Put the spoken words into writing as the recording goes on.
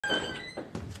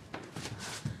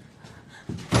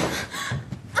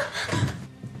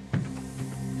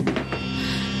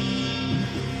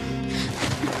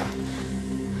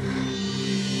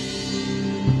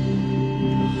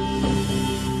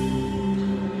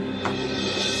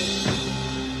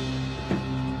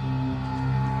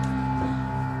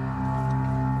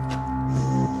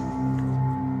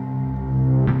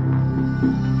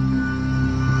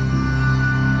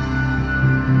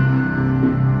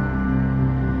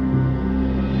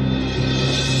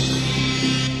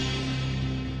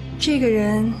这个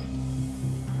人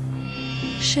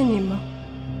是你吗？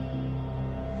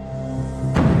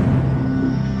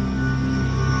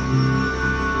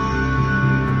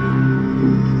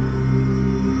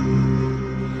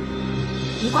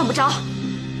你管不着，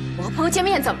我和朋友见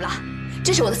面怎么了？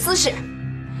这是我的私事，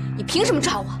你凭什么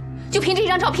抓我？就凭这一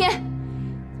张照片？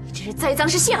你这是栽赃，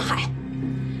是陷害！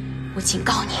我警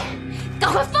告你，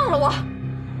赶快放了我！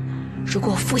如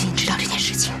果我父亲知道这件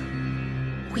事情，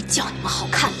会叫你们好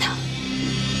看的。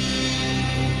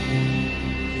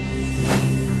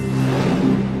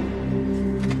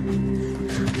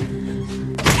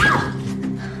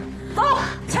走，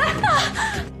起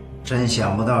来！真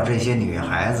想不到这些女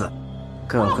孩子，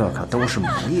个个可都是母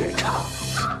夜叉。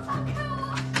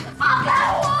放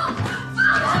开我！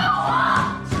放开我！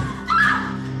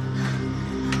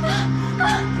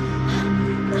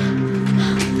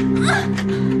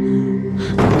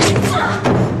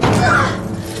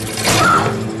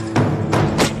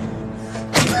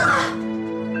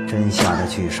真下得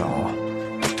去手。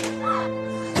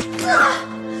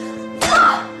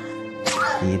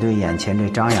你对眼前这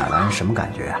张雅兰什么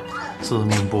感觉啊？自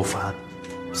命不凡，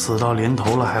死到临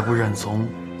头了还不认怂。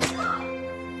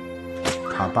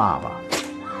他爸爸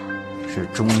是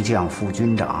中将副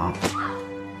军长，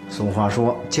俗话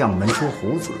说将门出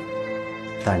虎子，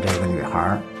但这个女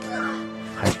孩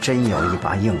还真有一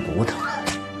把硬骨头。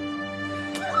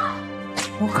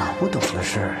我搞不懂的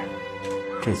是，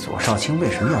这左少卿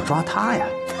为什么要抓她呀？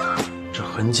这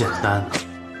很简单，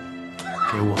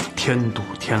给我添堵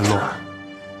添乱。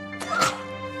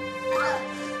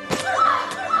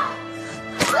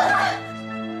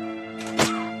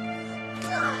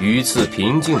鱼刺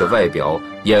平静的外表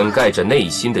掩盖着内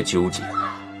心的纠结。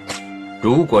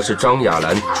如果是张雅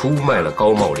兰出卖了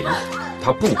高茂林，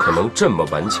她不可能这么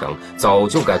顽强，早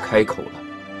就该开口了。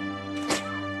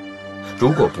如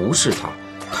果不是她，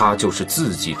她就是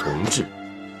自己同志。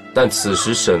但此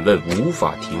时审问无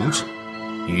法停止，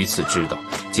鱼刺知道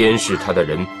监视他的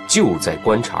人就在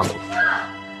观察孔，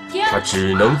他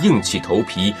只能硬起头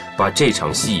皮把这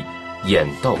场戏演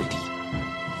到底。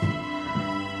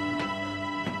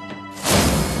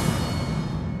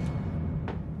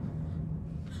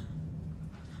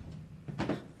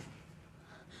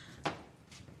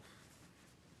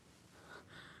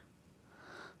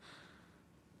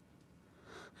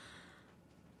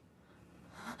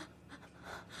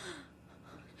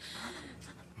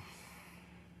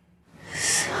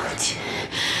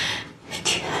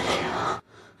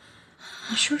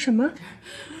你说什么？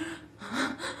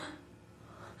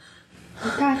你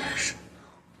大点说。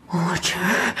我这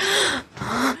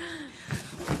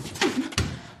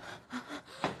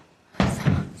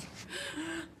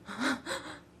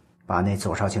把那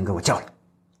左少卿给我叫来。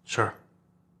是。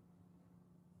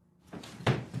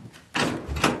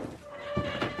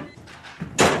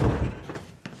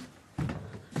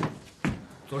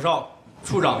左少，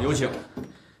处长有请。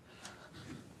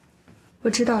我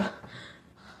知道了。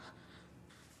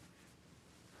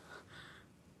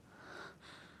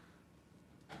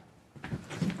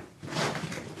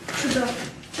处长，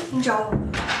你找我。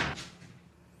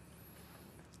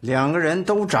两个人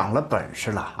都长了本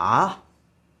事了啊！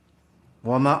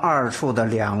我们二处的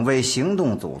2位行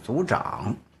动组组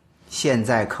长，现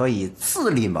在可以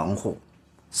自立门户，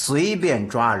随便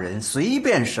抓人、随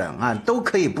便审案，都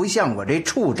可以不向我这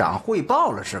处长汇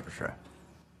报了，是不是？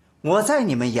我在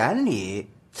你们眼里，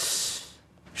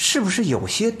是不是有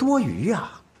些多余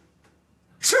呀？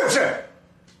是不是？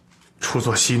处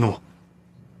座息怒。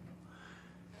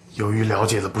由于了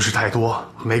解的不是太多，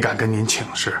没敢跟您请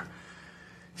示，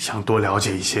想多了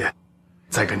解一些，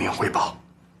再跟您汇报。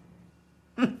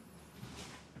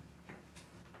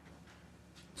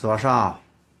左少，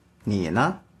你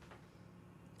呢？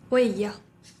我也一样。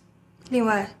另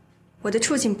外，我的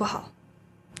处境不好，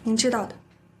您知道的。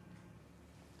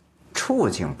处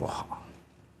境不好？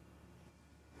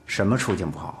什么处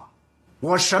境不好啊？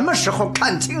我什么时候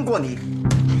看清过你？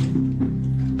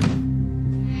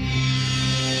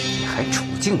你还处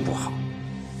境不好？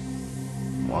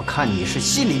我看你是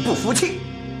心里不服气。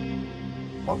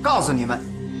我告诉你们，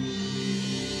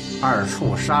二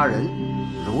处杀人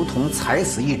如同踩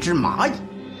死一只蚂蚁，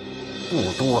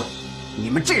不多你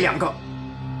们这2个。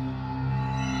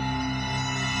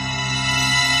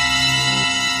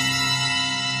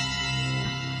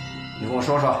你跟我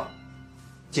说说，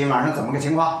今晚上怎么个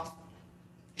情况？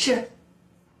是。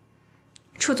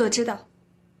处座知道，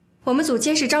我们组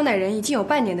监视张乃仁已经有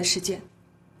半年的时间，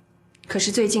可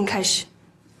是最近开始，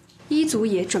一组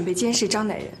也准备监视张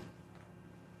乃仁。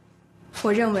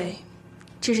我认为，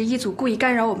这是一组故意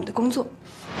干扰我们的工作。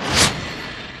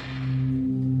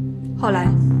后来，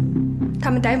他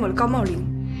们逮捕了高茂林，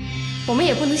我们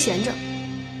也不能闲着。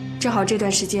正好这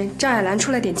段时间张亚兰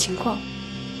出了点情况，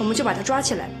我们就把她抓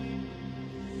起来了。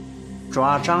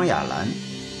抓张亚兰，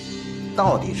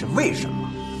到底是为什么？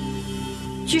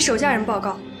据手下人报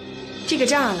告，这个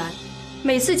张亚兰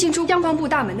每次进出央防部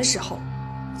大门的时候，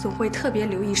总会特别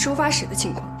留意收发室的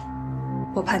情况。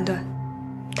我判断，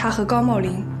她和高茂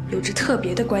林有着特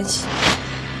别的关系。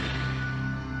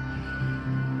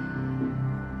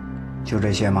就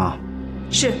这些吗？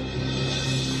是。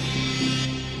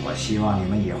我希望你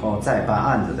们以后再办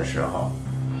案子的时候，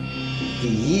第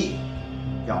一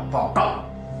要报告，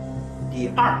第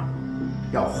二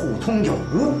要互通有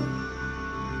无。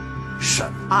审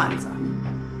案子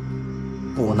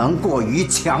不能过于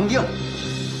强硬，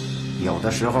有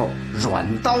的时候软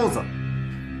刀子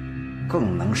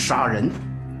更能杀人。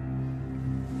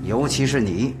尤其是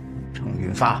你，程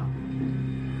云发。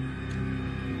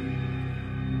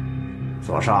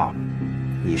左少，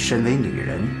你身为女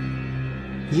人，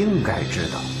应该知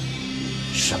道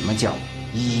什么叫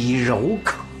以柔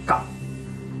克刚。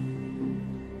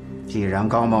既然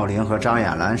高茂林和张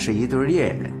亚兰是一对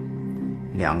恋人，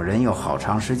两个人又好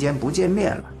长时间不见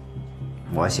面了，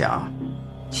我想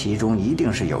其中一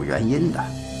定是有原因的。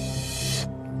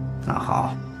那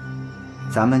好，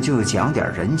咱们就讲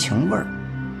点人情味儿，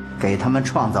给他们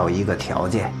创造一个条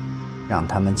件，让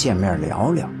他们见面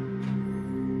聊聊。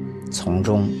从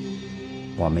中，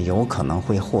我们有可能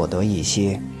会获得一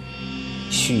些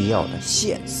需要的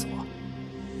线索。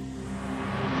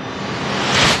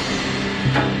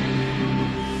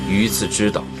于次知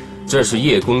道，这是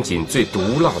叶公瑾最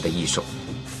毒辣的一手，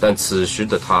但此时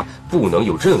的他不能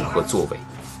有任何作为。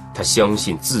他相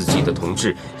信自己的同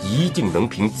志一定能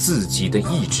凭自己的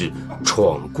意志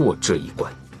闯过这一关。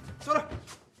坐着。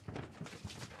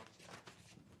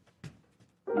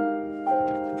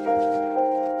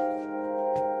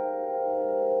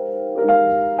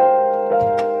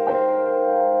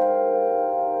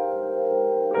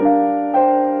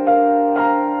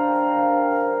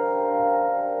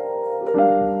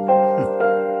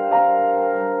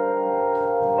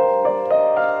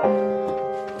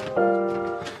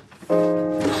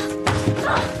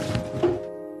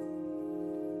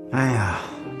哎呀，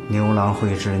牛郎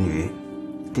会织女，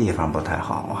地方不太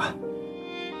好啊。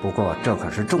不过这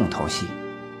可是重头戏，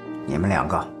你们两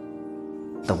个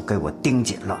都给我盯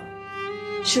紧了。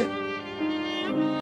是。